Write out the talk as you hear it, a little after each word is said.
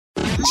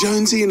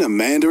Jonesy and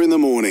Amanda in the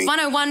morning.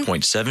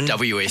 101.7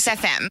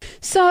 WSFM.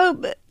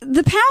 So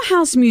the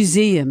Powerhouse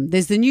Museum,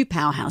 there's the new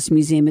Powerhouse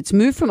Museum. It's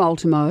moved from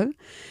Ultimo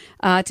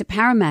to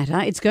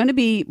Parramatta. It's going to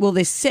be,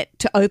 they're set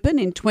to open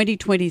in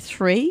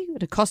 2023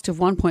 at a cost of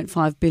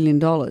 $1.5 billion.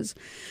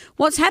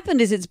 What's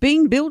happened is it's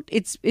being built,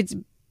 it's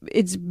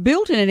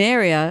built in an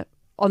area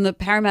on the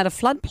Parramatta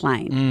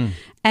floodplain.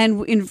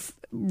 And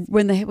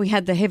when we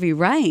had the heavy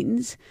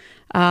rains,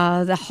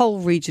 the whole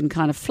region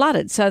kind of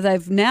flooded. So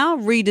they've now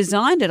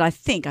redesigned it, I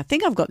think. I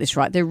think I've got this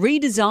right. They're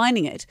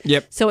redesigning it.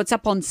 Yep. So it's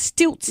up on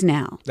stilts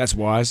now. That's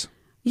wise.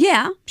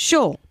 Yeah,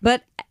 sure.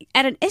 But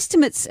at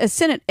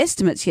Senate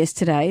estimates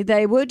yesterday,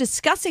 they were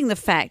discussing the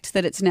fact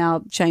that it's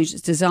now changed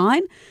its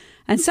design.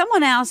 And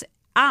someone else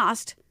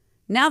asked,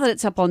 now that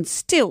it's up on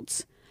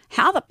stilts,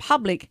 how the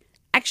public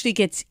actually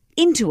gets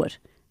into it.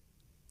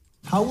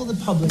 How will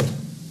the public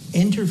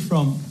enter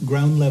from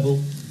ground level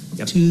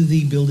to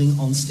the building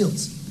on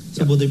stilts?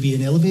 So will there be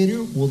an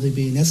elevator? Will there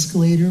be an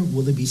escalator?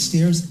 Will there be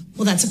stairs?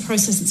 Well, that's a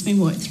process that's been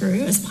worked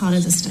through as part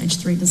of the Stage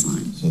 3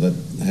 design. So that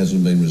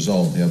hasn't been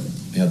resolved, how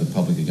the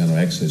public are going to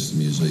access the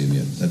museum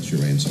yet. That's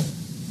your answer.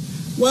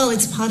 Well,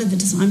 it's part of the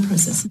design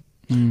process.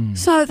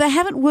 So they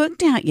haven't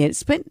worked out yet.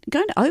 It's going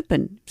to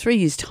open 3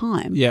 years'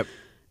 time. Yep.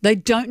 They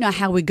don't know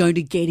how we're going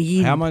to get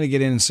in. How am I going to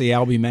get in and see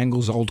Albie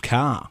Mangle's old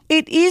car?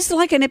 It is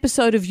like an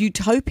episode of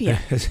Utopia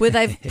where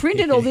they've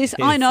printed all this.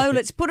 I know,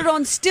 let's put it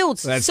on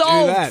stilts. Let's do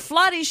solved. that.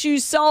 Flood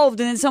issues solved.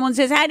 And then someone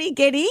says, how do you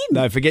get in?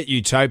 No, forget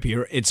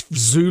Utopia. It's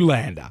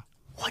Zoolander.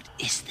 What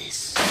is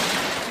this? The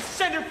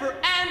Center for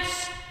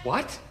Ants!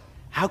 What?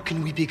 How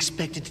can we be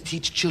expected to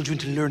teach children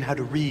to learn how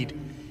to read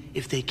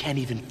if they can't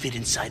even fit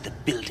inside the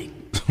building?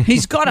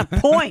 He's got a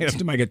point. You have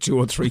to make it 2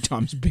 or 3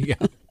 times bigger.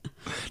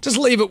 Just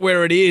leave it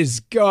where it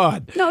is.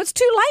 God. No, it's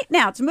too late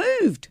now. It's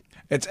moved.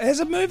 Has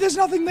it moved? There's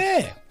nothing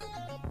there.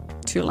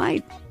 Too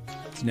late.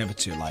 It's never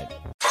too late.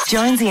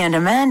 Jonesy and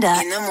Amanda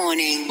in the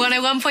morning.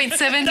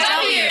 101.7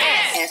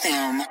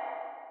 WSFM.